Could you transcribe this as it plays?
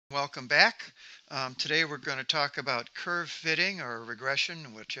Welcome back. Today we're going to talk about curve fitting or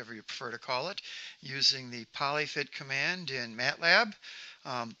regression, whichever you prefer to call it, using the Polyfit command in Matlab.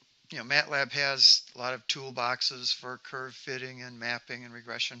 Um, Matlab has a lot of toolboxes for curve fitting and mapping and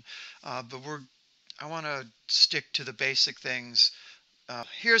regression, but I want to stick to the basic things.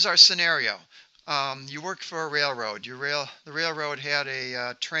 Here's our scenario. You work for a railroad. The railroad had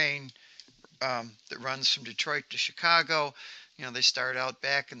a train that runs from Detroit to Chicago. They started out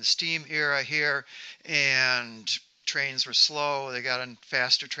back in the steam era here, and trains were slow. They got on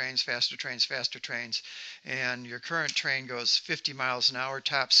faster trains, faster trains, faster trains, and your current train goes 50 miles an hour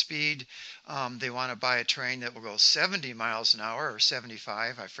top speed. They want to buy a train that will go 70 miles an hour or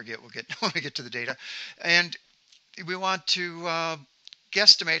 75. I forget. We'll get when we get to the data, and we want to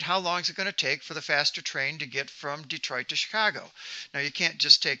guesstimate how long is it going to take for the faster train to get from Detroit to Chicago. Now you can't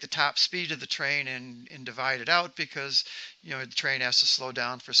just take the top speed of the train and divide it out because the train has to slow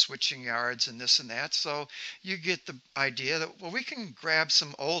down for switching yards and this and that. So you get the idea that, well, we can grab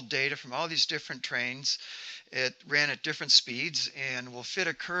some old data from all these different trains. It ran at different speeds and we'll fit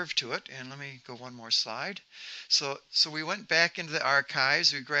a curve to it. And let me go one more slide. So we went back into the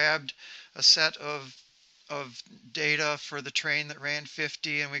archives. We grabbed a set of data for the train that ran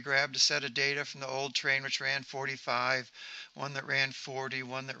 50, and we grabbed a set of data from the old train which ran 45, one that ran 40,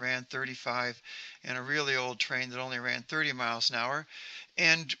 one that ran 35, and a really old train that only ran 30 miles an hour.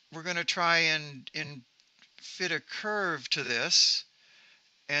 And we're going to try and fit a curve to this,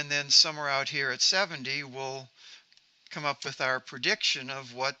 and then somewhere out here at 70 we'll come up with our prediction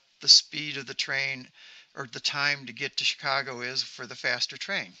of what the speed of the train or the time to get to Chicago is for the faster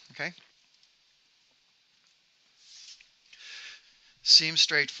train. Okay. Seems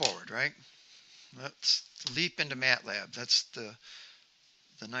straightforward, right? Let's leap into Matlab. That's the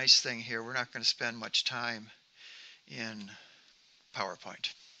nice thing here. We're not going to spend much time in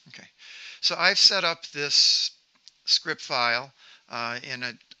PowerPoint. Okay, so I've set up this script file I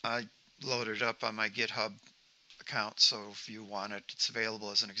loaded it up on my GitHub account, so if you want it, it's available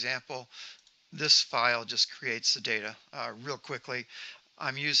as an example. This file just creates the data real quickly.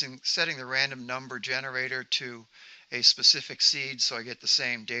 I'm setting the random number generator to a specific seed so I get the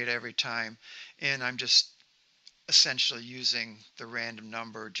same data every time, and I'm just essentially using the random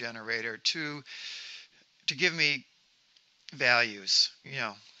number generator to give me values,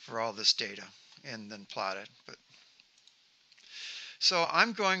 for all this data, and then plot it. So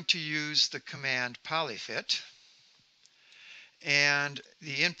I'm going to use the command polyfit, and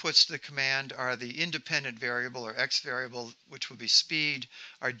the inputs to the command are the independent variable or x variable, which will be speed,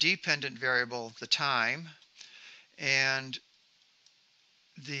 our dependent variable, the time, and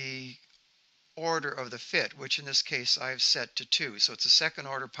the order of the fit, which in this case I've set to 2. So it's a second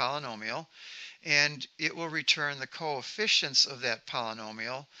order polynomial, and it will return the coefficients of that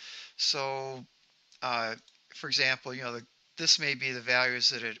polynomial. So for example, this may be the values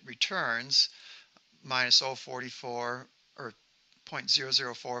that it returns, minus 0.044 or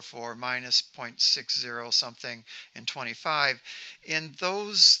 0.0044 minus 0.60 something and 25. And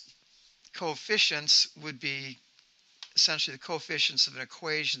those coefficients would be essentially the coefficients of an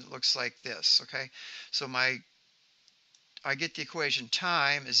equation that looks like this. Okay, so I get the equation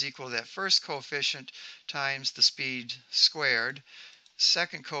time is equal to that first coefficient times the speed squared,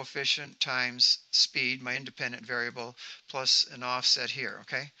 second coefficient times speed, my independent variable, plus an offset here.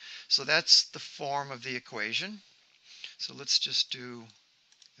 Okay, so that's the form of the equation. So let's just do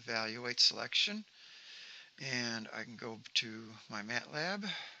evaluate selection, and I can go to my Matlab.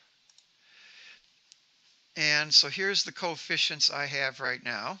 And so here's the coefficients I have right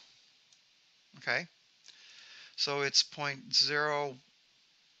now. Okay, so it's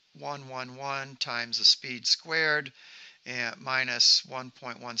 0.0111 times the speed squared and minus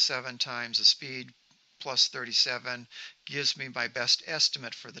 1.17 times the speed plus 37 gives me my best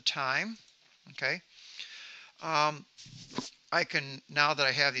estimate for the time. Okay, I can, now that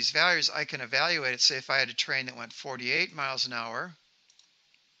I have these values, I can evaluate it. Say if I had a train that went 48 miles an hour,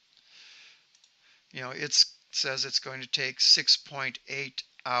 it says it's going to take 6.8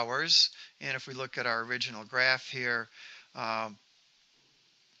 hours. And if we look at our original graph here, 50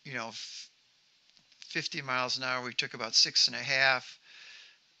 miles an hour, we took about 6.5.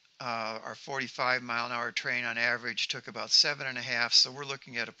 Our 45 mile an hour train on average took about 7.5. So we're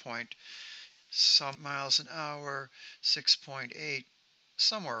looking at a point some miles an hour, 6.8,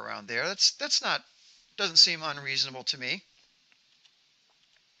 somewhere around there. That's not, doesn't seem unreasonable to me.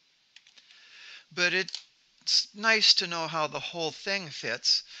 But it's nice to know how the whole thing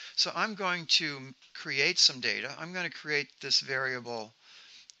fits. So I'm going to create some data. I'm going to create this variable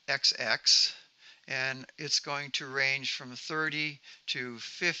xx, and it's going to range from 30 to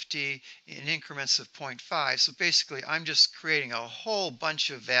 50 in increments of 0.5. So basically, I'm just creating a whole bunch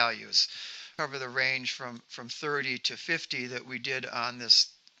of values. Cover the range from 30 to 50 that we did on this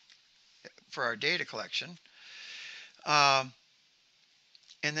for our data collection. Um,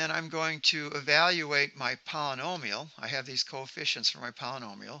 and then I'm going to evaluate my polynomial. I have these coefficients for my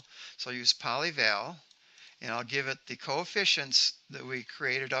polynomial. So I'll use polyval, and I'll give it the coefficients that we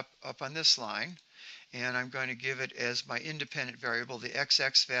created up on this line. And I'm going to give it as my independent variable the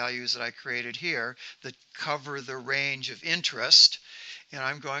XX values that I created here that cover the range of interest. And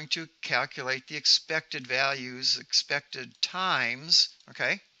I'm going to calculate the expected values, expected times.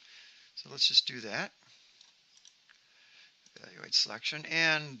 Okay, so let's just do that. Evaluate selection,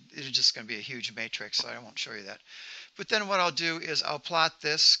 and it's just going to be a huge matrix, so I won't show you that. But then what I'll do is I'll plot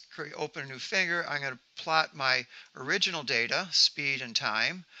this, open a new figure. I'm going to plot my original data, speed and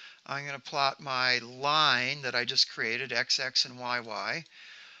time. I'm going to plot my line that I just created, XX and YY.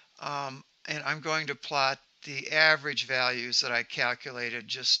 And I'm going to plot the average values that I calculated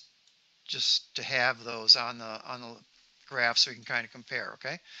just to have those on the graph so we can kind of compare,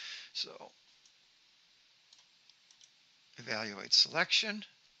 okay? So evaluate selection.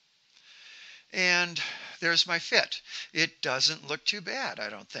 And there's my fit. It doesn't look too bad, I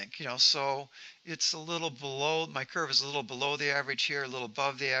don't think. So it's a little below, my curve is a little below the average here, a little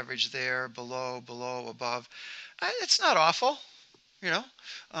above the average there, below, above. It's not awful,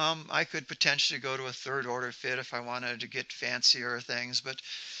 I could potentially go to a third order fit if I wanted to get fancier things, but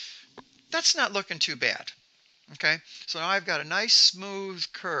that's not looking too bad. Okay, so now I've got a nice smooth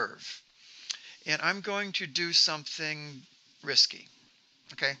curve, and I'm going to do something risky.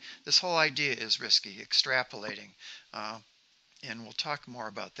 Okay, this whole idea is risky, extrapolating, and we'll talk more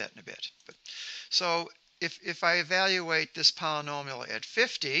about that in a bit. But so if I evaluate this polynomial at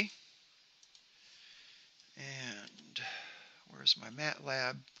 50, and where's my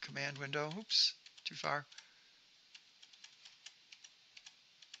Matlab command window? Oops, too far.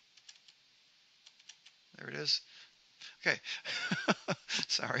 There it is. Okay,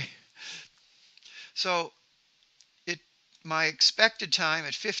 sorry. So my expected time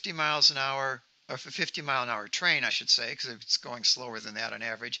at 50 miles an hour, or 50-mile-an-hour train, I should say, because it's going slower than that on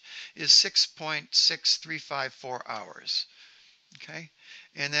average, is 6.6354 hours. Okay,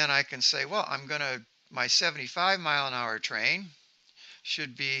 and then I can say, well, my 75-mile-an-hour train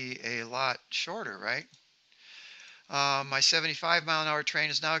should be a lot shorter, right? My 75-mile-an-hour train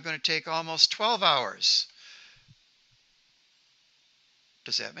is now going to take almost 12 hours.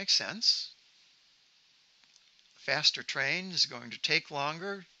 Does that make sense? Faster train is going to take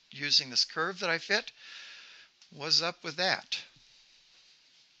longer using this curve that I fit. What's up with that?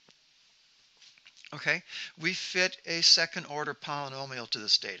 Okay, we fit a second order polynomial to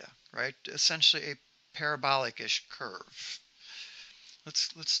this data, right? Essentially a parabolic-ish curve.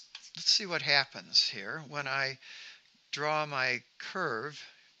 Let's see what happens here when I draw my curve,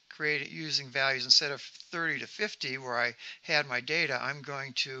 create it using values instead of 30 to 50 where I had my data. I'm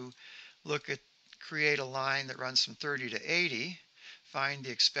going to create a line that runs from 30 to 80, find the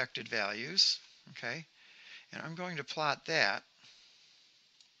expected values, okay, and I'm going to plot that.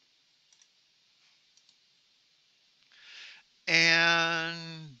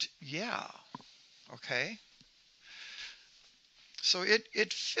 And yeah, okay. So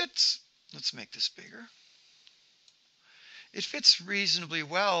it fits. Let's make this bigger. It fits reasonably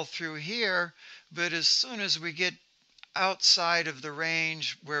well through here, but as soon as we get outside of the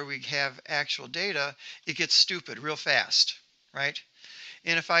range where we have actual data, it gets stupid real fast, right?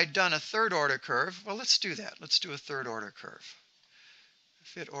 And if I'd done a third order curve, well, let's do that. Let's do a third order curve.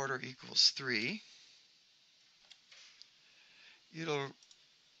 Fit order equals 3. It'll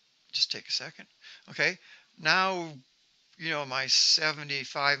just take a second. Okay, now my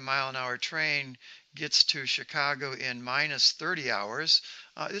 75-mile-an-hour train gets to Chicago in minus 30 hours.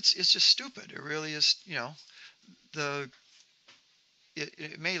 It's just stupid. It really is.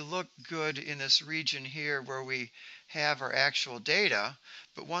 It may look good in this region here where we have our actual data,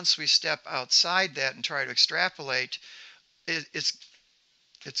 but once we step outside that and try to extrapolate, it's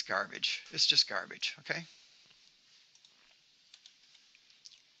garbage. It's just garbage. Okay.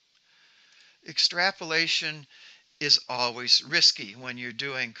 Extrapolation is always risky when you're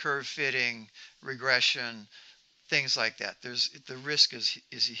doing curve fitting, regression, things like that. The risk is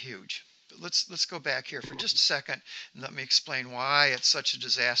huge. But let's go back here for just a second and let me explain why it's such a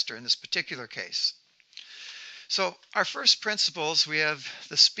disaster in this particular case. So our first principles, we have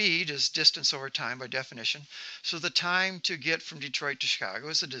the speed is distance over time by definition. So the time to get from Detroit to Chicago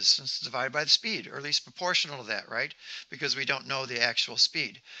is the distance divided by the speed, or at least proportional to that, right? Because we don't know the actual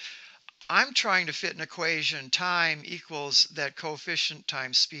speed. I'm trying to fit an equation time equals that coefficient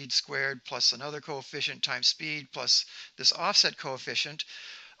times speed squared plus another coefficient times speed plus this offset coefficient.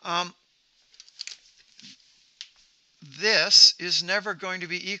 This is never going to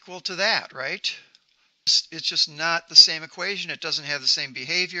be equal to that, right? It's just not the same equation. It doesn't have the same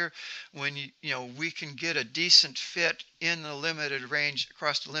behavior. When we can get a decent fit in the limited range,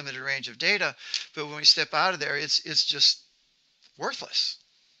 across the limited range of data, but when we step out of there, it's just worthless.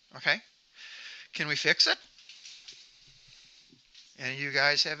 Okay? Can we fix it? Any of you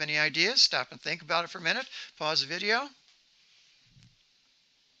guys have any ideas? Stop and think about it for a minute. Pause the video.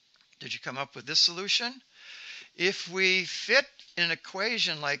 Did you come up with this solution? If we fit an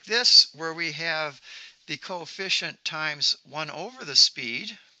equation like this, where we have the coefficient times 1 over the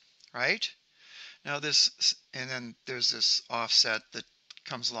speed, right? Now this, and then there's this offset that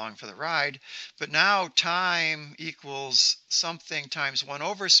comes along for the ride, but now time equals something times 1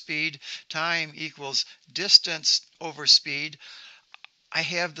 over speed, time equals distance over speed. I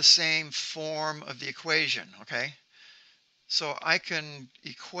have the same form of the equation, okay? So I can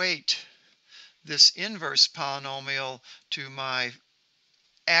equate this inverse polynomial to my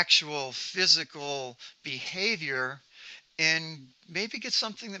actual physical behavior and maybe get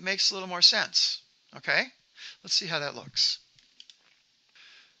something that makes a little more sense, okay? Let's see how that looks.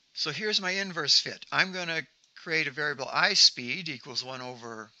 So here's my inverse fit. I'm going to create a variable I speed equals 1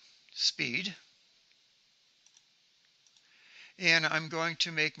 over speed. And I'm going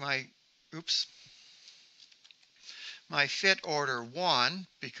to make my fit order 1,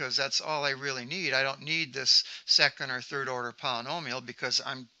 because that's all I really need. I don't need this second or third order polynomial because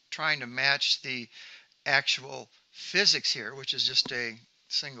I'm trying to match the actual physics here, which is just a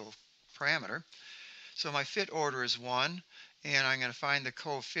single parameter. So my fit order is 1, and I'm going to find the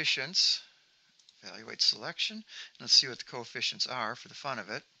coefficients, evaluate selection. Let's see what the coefficients are for the fun of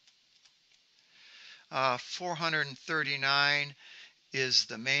it. 439 is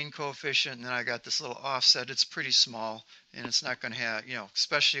the main coefficient, and then I got this little offset. It's pretty small, and it's not going to have,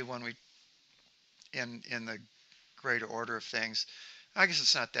 especially when we in the greater order of things. I guess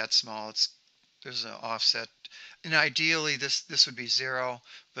it's not that small. There's an offset, and ideally this would be 0,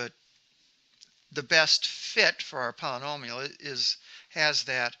 but the best fit for our polynomial has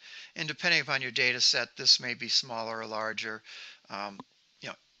that, and depending upon your data set, this may be smaller or larger.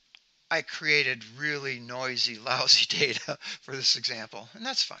 I created really noisy, lousy data for this example, and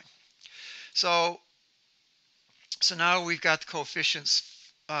that's fine. So now we've got the coefficients.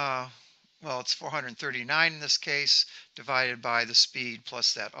 Well, it's 439 in this case, divided by the speed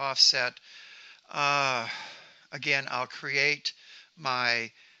plus that offset. Again, I'll create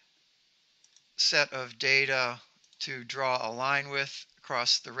my set of data to draw a line with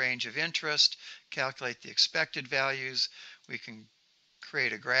across the range of interest, calculate the expected values. We can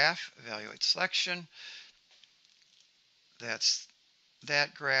create a graph, evaluate selection. That's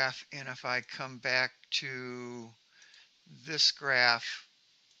that graph, and if I come back to this graph,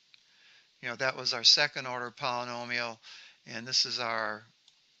 that was our second order polynomial, and this is our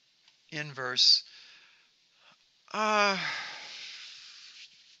inverse. I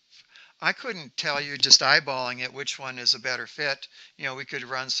couldn't tell you just eyeballing it which one is a better fit. We could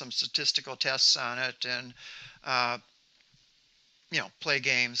run some statistical tests on it and play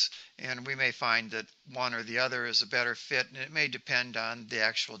games, and we may find that one or the other is a better fit, and it may depend on the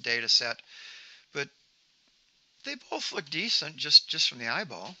actual data set. But they both look decent just from the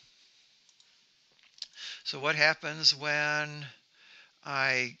eyeball. So what happens when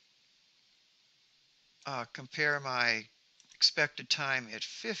I compare my expected time at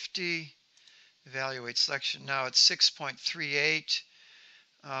 50, evaluate selection? Now it's 6.38.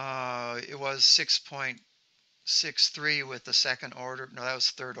 It was 6.63 with the second order. No, that was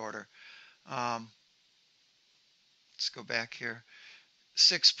third order. Let's go back here.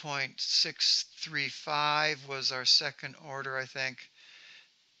 6.635 was our second order, I think.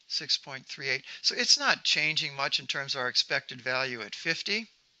 6.38. So it's not changing much in terms of our expected value at 50.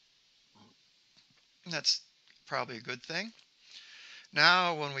 And that's probably a good thing.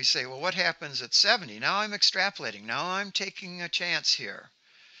 Now when we say, well, what happens at 70? Now I'm extrapolating. Now I'm taking a chance here.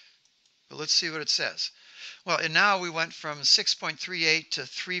 But let's see what it says. Well, and now we went from 6.38 to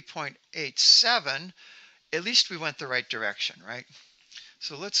 3.87. At least we went the right direction, right?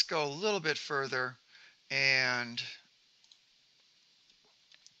 So let's go a little bit further and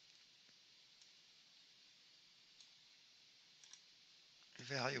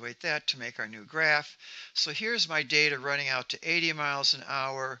evaluate that to make our new graph. So here's my data running out to 80 miles an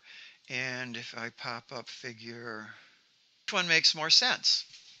hour. And if I pop up figure, which one makes more sense?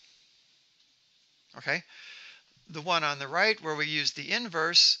 Okay, the one on the right where we use the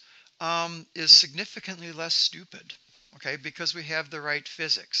inverse, is significantly less stupid, okay, because we have the right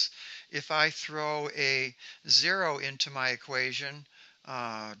physics. If I throw a 0 into my equation,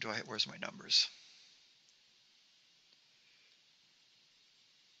 where's my numbers?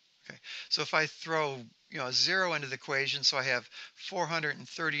 Okay, so if I throw a 0 into the equation, so I have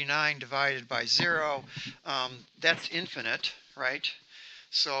 439 divided by 0, that's infinite, right?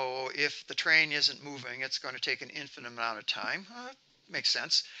 So if the train isn't moving, it's going to take an infinite amount of time. Makes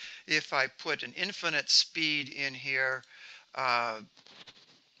sense. If I put an infinite speed in here, uh,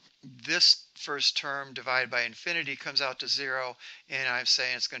 this first term divided by infinity comes out to 0, and I'm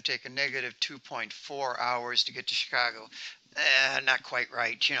saying it's going to take a negative 2.4 hours to get to Chicago. Not quite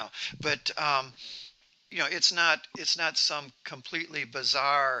right, but it's not some completely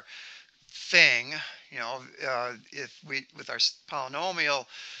bizarre thing. If we with our polynomial,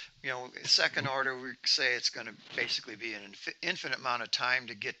 second order, we say it's going to basically be an infinite amount of time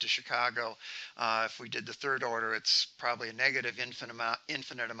to get to Chicago. If we did the third order, it's probably a negative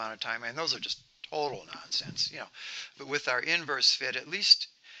infinite amount of time, and those are just total nonsense. But with our inverse fit, at least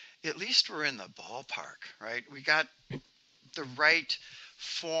we're in the ballpark, right? We got the right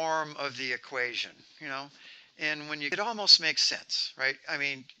form of the equation, and it almost makes sense, right? I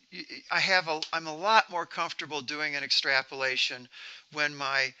mean, I'm a lot more comfortable doing an extrapolation when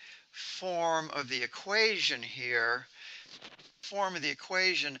my form of the equation here,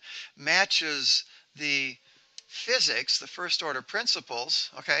 matches the physics, the first order principles,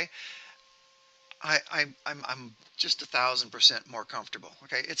 okay? I'm just 1,000% more comfortable.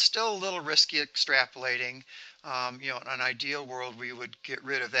 Okay, it's still a little risky extrapolating. In an ideal world, we would get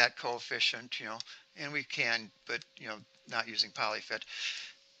rid of that coefficient. And we can, but not using Polyfit.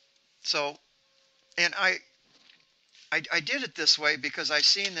 So, and I did it this way because I've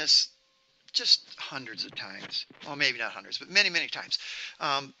seen this just hundreds of times. Well, maybe not hundreds, but many, many times.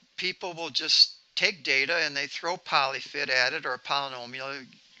 People will just take data and they throw Polyfit at it, or a polynomial.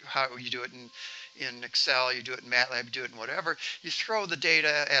 How you do it in Excel, you do it in Matlab, you do it in whatever. You throw the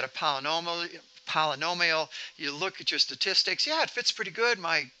data at a polynomial, you look at your statistics. Yeah, it fits pretty good.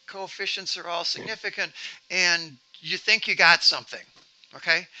 My coefficients are all significant, and you think you got something,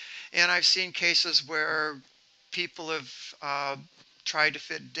 okay? And I've seen cases where people have tried to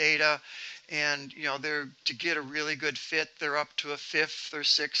fit data, and they're to get a really good fit, they're up to a fifth or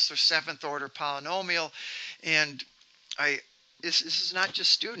sixth or seventh order polynomial, and I this is not just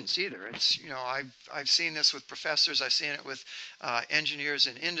students either. It's I've seen this with professors. I've seen it with engineers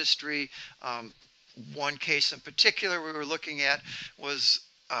in industry. One case in particular we were looking at was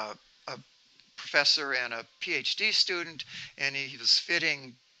a professor and a PhD student, and he was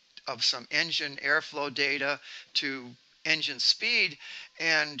fitting of some engine airflow data to engine speed,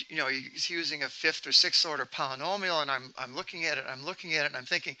 and he's using a fifth or sixth order polynomial, and I'm looking at it, and I'm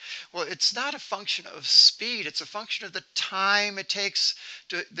thinking, well, it's not a function of speed, it's a function of the time it takes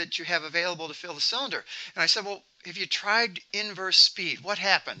that you have available to fill the cylinder. And I said, well, have you tried inverse speed? What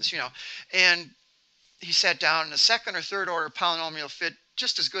happens? And he sat down, and the second or third order polynomial fit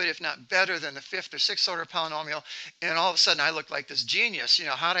just as good, if not better, than the fifth or sixth order polynomial. And all of a sudden, I look like this genius.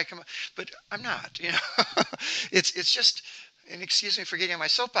 How did I come up? But I'm not. It's just. And excuse me for getting on my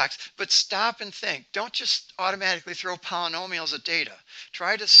soapbox, but stop and think. Don't just automatically throw polynomials at data.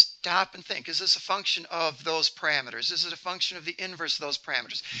 Try to stop and think. Is this a function of those parameters? Is it a function of the inverse of those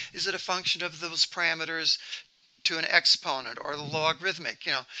parameters? Is it a function of those parameters to an exponent or the logarithmic?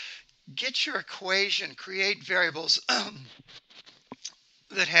 Get your equation, create variables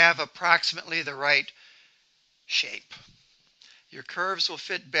that have approximately the right shape. Your curves will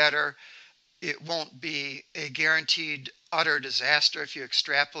fit better. It won't be a guaranteed utter disaster if you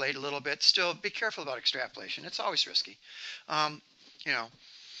extrapolate a little bit. Still, be careful about extrapolation. It's always risky. You know,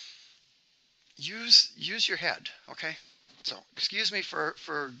 use your head, okay? So excuse me for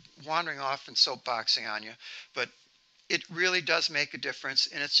wandering off and soapboxing on you, but it really does make a difference,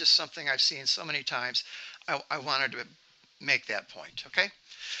 and it's just something I've seen so many times. I wanted to make that point, okay?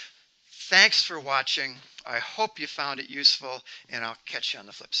 Thanks for watching. I hope you found it useful, and I'll catch you on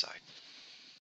the flip side.